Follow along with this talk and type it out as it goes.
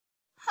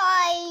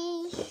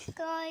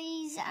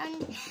guys,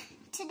 and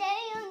today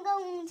I'm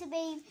going to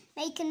be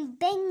making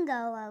bingo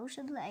out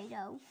of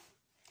Play-Doh.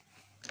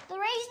 The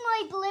reason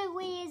why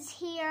Bluey is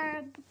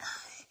here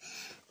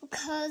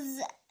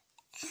because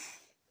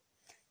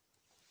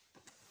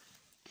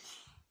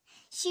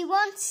she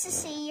wants to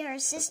see her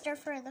sister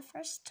for the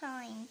first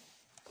time.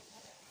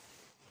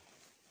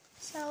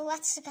 So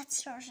let's get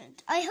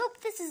started. I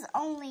hope this is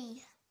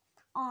only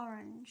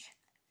orange.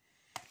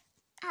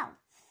 Ow.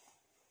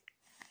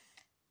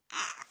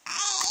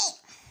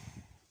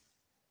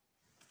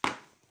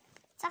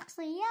 It's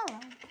actually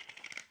yellow.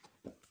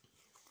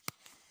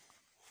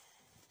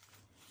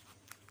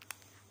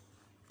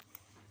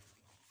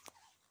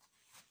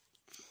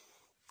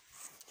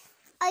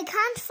 I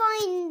can't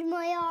find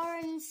my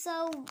orange,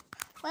 so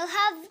we'll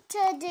have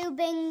to do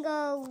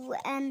bingo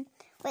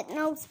with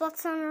no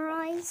spots on our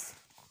eyes.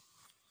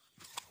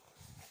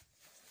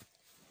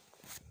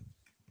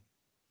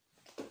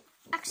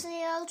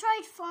 Actually, I'll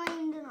try to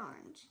find an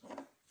orange.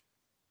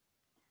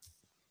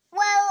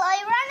 Well,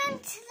 I ran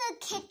into the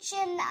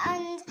kitchen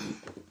and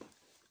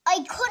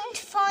I couldn't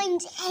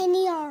find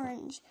any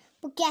orange.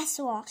 But guess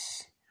what?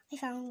 I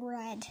found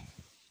red.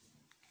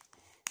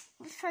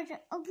 Let's try to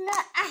open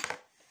it. Ah.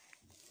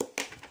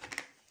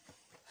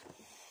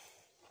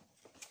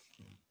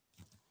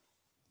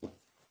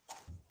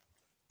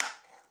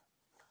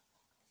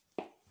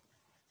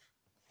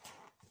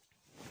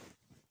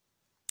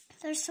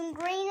 There's some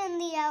green in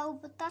the yellow,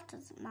 but that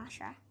doesn't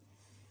matter.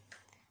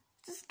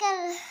 Just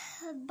get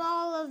a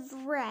ball of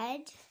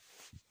red,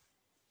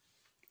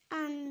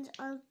 and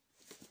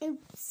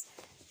oops.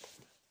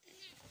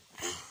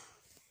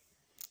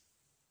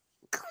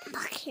 Come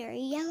back here,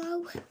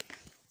 yellow.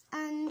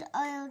 And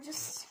I'll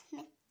just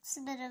mix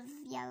a bit of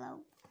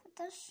yellow with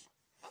this,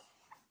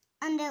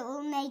 and it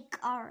will make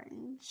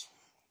orange.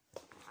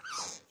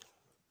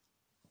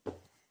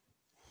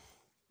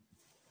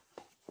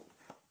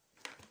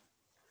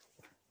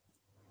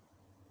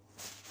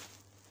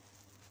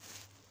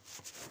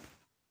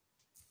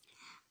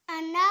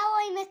 And now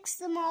I mixed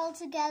them all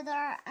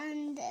together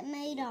and it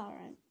made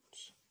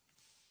orange.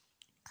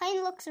 Kind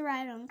of looks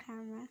red on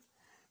camera,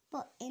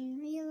 but in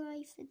real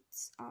life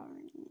it's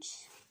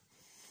orange.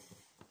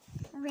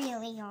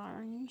 Really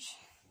orange.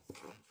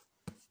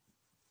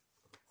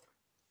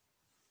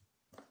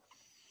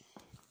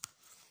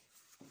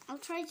 I'll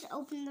try to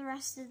open the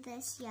rest of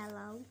this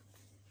yellow,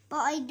 but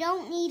I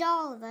don't need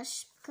all of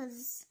it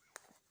because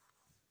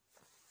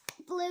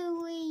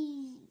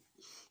Bluey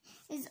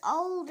is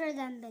older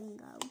than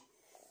Bingo.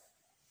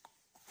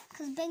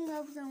 Because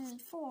Bingo's only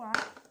 4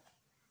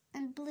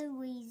 and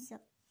Bluey's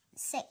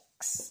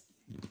 6.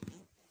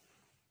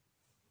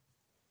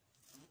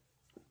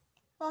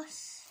 But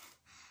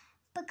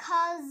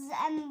because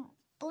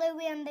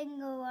Bluey and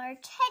Bingo are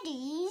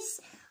teddies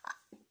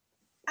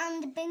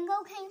and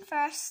Bingo came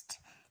first,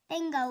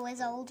 Bingo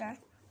is older.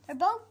 They're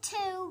both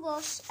 2,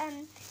 but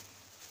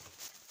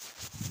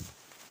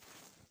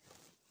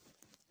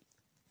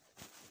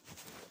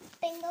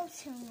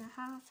Bingo's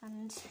 2.5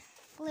 and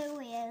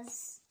Bluey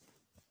is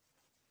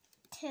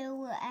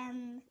 2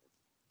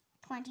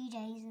 20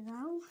 days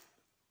ago.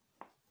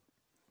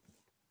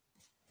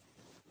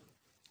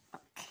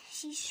 Okay,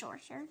 she's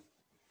shorter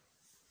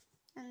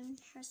than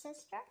her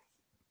sister.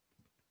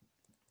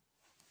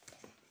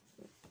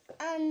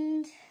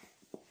 And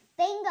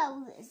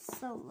Bingo is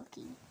so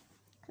lucky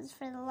because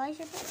for the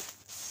lighter bit,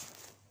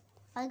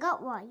 I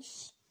got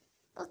white.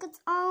 Look, it's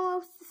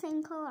almost the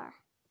same colour.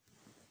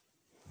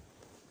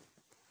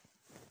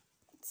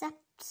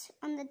 Except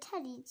on the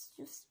teddy, it's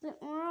just a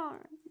bit more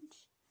orange.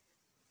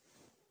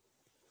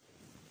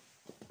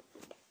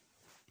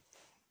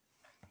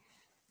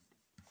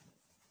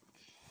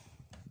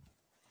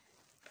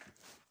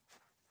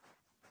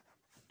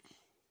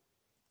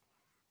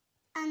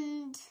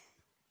 And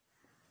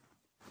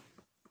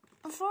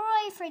before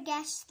I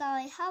forget that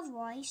I have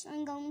white,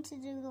 I'm going to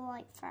do the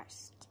white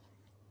first.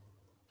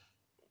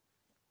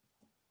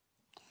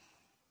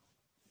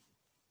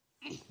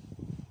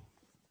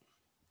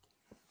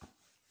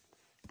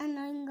 And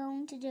I'm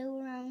going to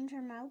do around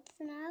her mouth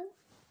now.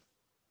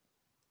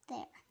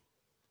 There.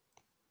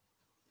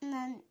 And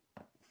then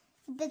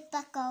a bit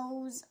that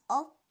goes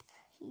up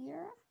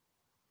here.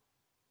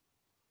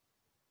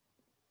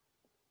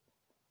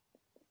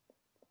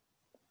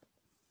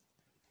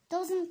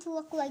 Doesn't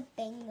look like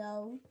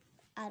Bingo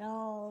at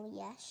all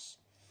yet.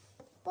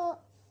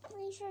 But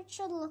I'm sure it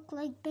should look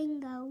like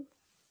Bingo.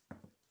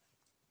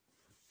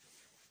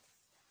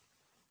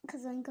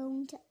 Because I'm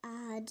going to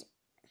add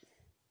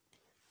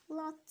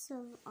lots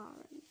of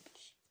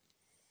orange.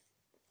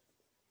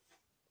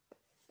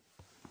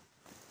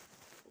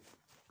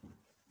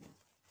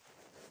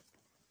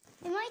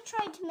 I might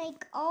try to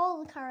make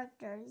all the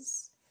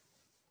characters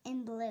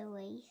in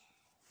Bluey.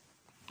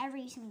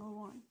 Every single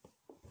one.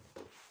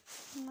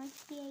 I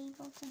might be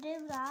able to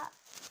do that.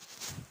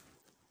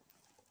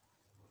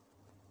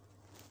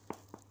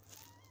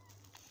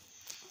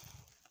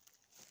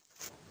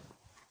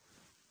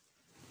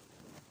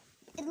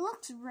 It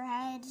looks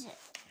red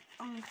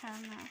on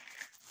camera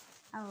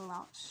a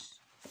lot.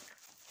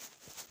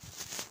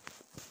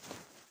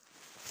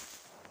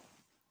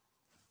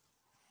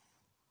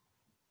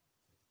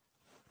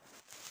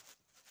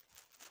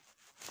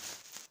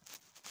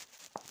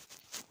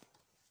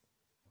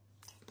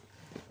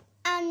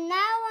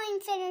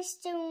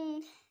 finished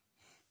doing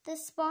the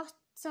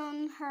spots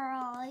on her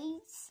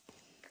eyes,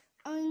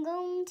 I'm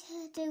going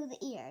to do the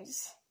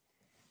ears.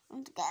 I'm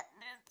going to get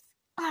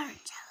the orange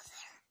out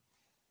there.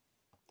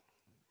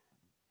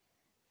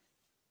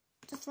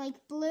 Just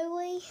like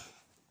Bluey.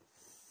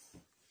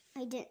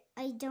 I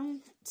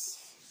don't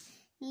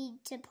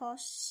need to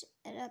push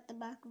it at the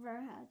back of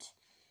her head.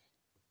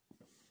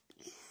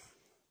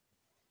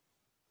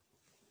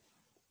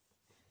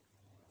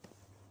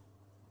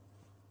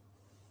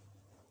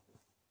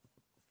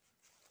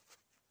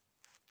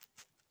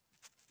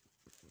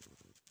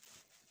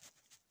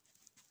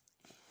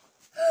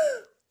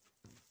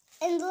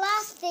 In the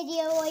last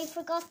video, I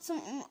forgot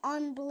something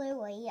on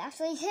Bluey.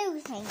 Actually, two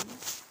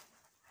things.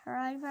 Her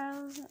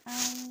eyebrows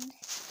and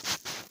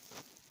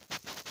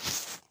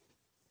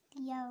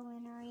the yellow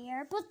in her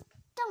ear. But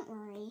don't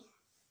worry.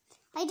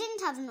 I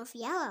didn't have enough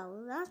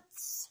yellow.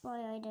 That's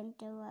why I didn't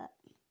do it.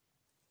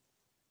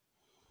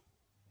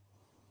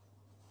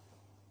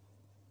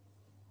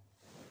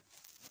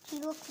 She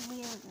looks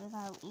weird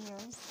without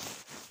ears.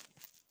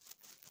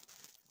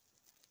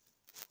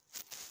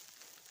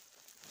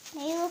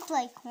 They look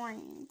like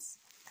horns,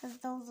 because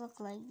those look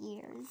like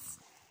ears.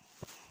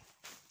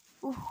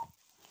 Ooh,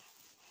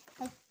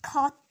 I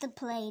caught the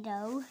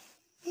Play-Doh.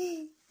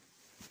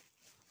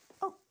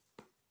 Oh,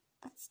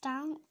 that's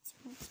down. It's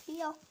supposed to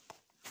be up.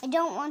 I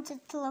don't want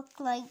it to look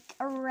like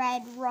a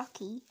red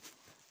Rocky.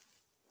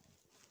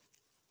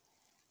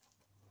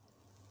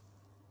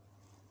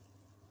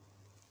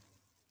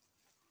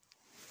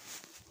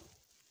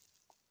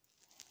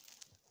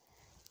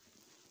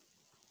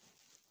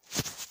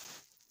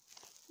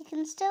 You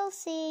can still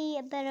see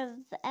a bit of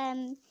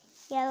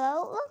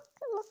yellow. Look,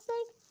 it looks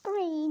like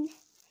green.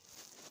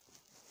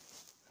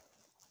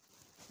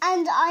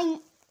 And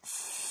I'm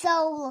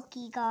so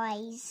lucky,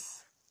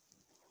 guys,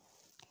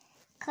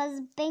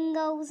 because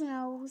Bingo's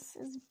nose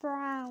is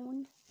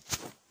brown.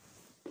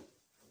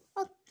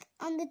 Look,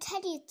 on the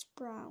teddy it's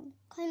brown.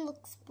 Kind of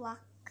looks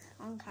black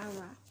on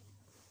camera.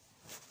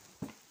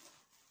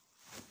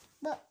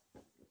 But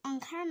on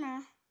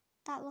camera,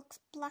 that looks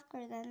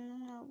blacker than the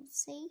nose,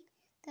 see?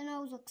 The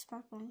nose looks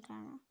purple on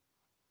camera,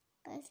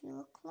 but if you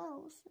look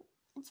close,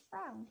 it's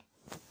brown.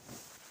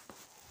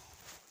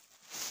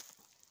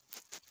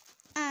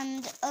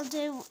 And I'll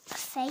do a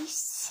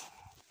face.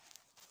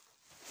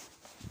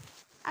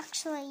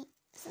 Actually,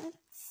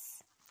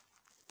 since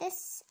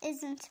this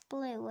isn't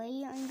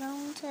Bluey, I'm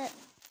going to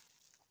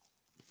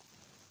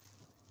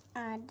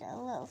add a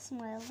little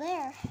smile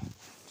there,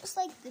 just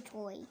like the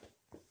toy.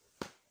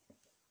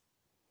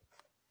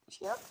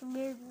 She looks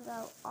weird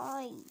without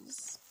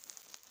eyes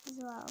as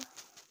well.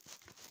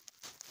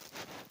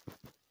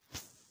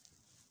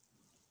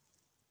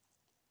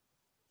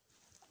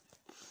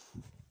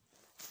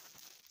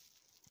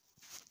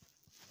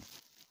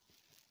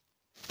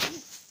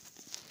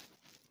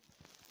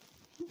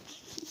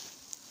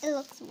 It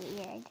looks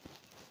weird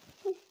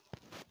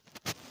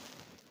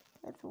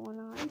with one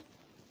eye.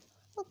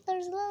 Look,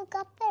 there's a little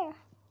gap there.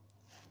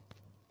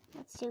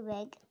 That's too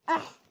big.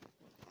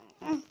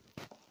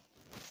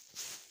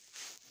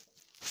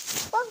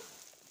 Whoa.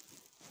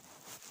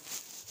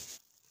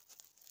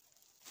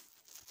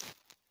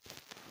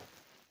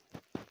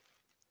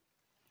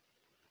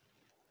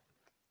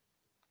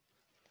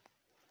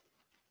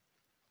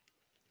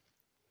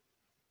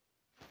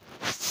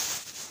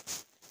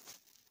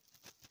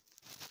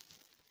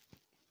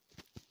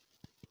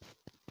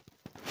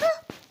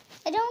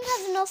 I don't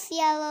have enough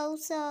yellow,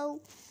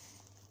 so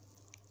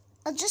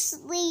I'll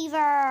just leave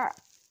her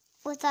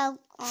without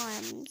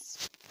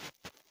arms.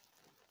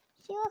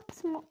 She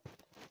looks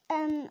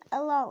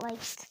a lot like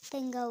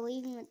Bingo,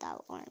 even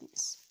without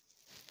arms.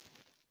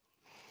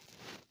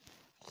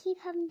 I keep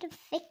having to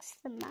fix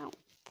the mouth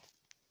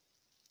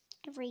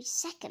every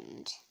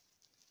second.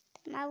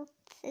 The mouth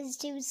is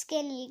too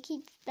skinny, it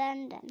keeps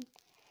bending.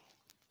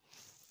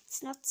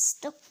 It's not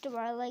stuck to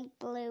her like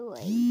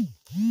Bluey.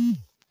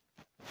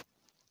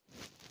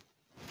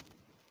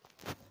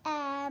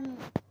 And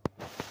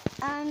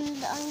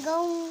I'm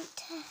going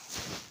to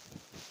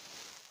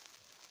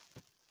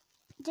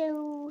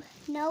do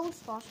nose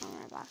spot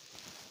on her back.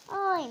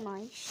 I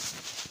might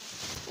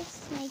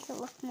just make it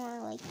look more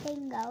like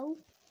Bingo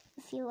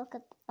if you look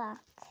at the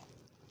back.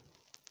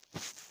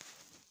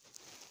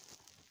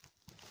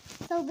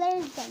 So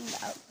there's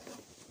Bingo.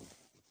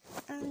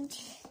 And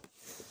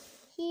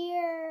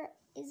here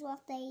is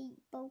what they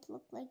both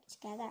look like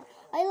together.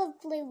 I love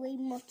Bluey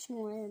much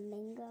more than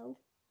Bingo.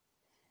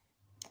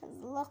 Because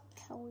look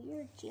how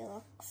weird she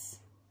looks.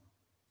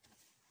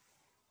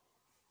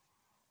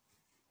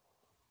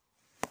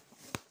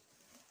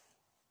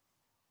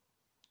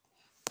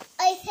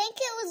 I think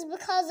it was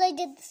because I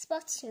did the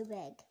spots too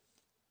big.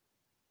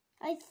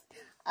 I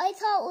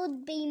thought it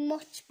would be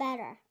much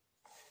better.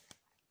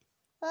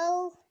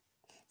 Well,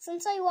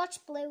 since I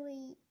watch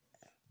Bluey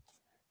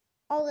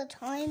all the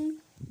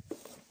time,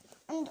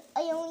 and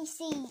I only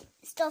see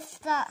stuff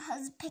that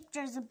has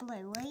pictures of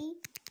Bluey,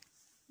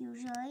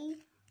 usually.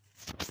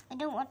 I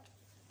don't watch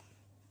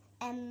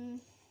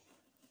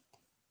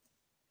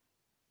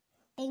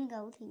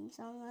Bingo theme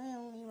song. I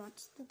only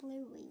watched the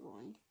Bluey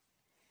one.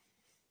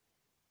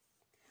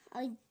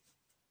 I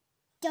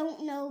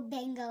don't know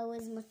Bingo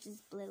as much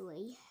as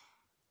Bluey.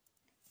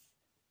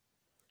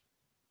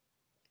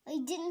 I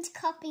didn't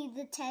copy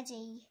the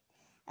teddy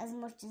as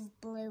much as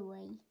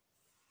Bluey.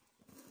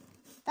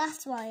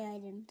 That's why I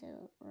didn't do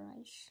it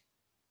right. It's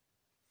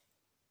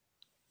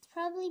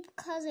probably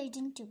because I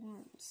didn't do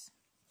arms.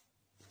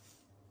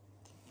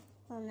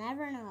 We'll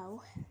never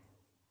know.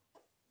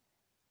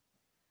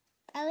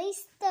 At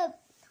least the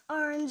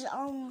orange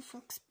almost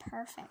looks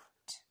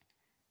perfect.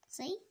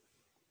 See?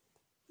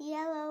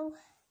 Yellow.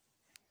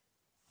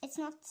 It's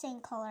not the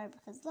same colour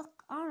because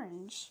look,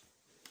 orange.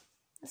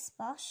 The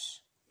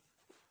splash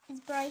is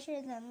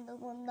brighter than the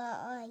one that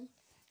I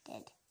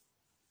did.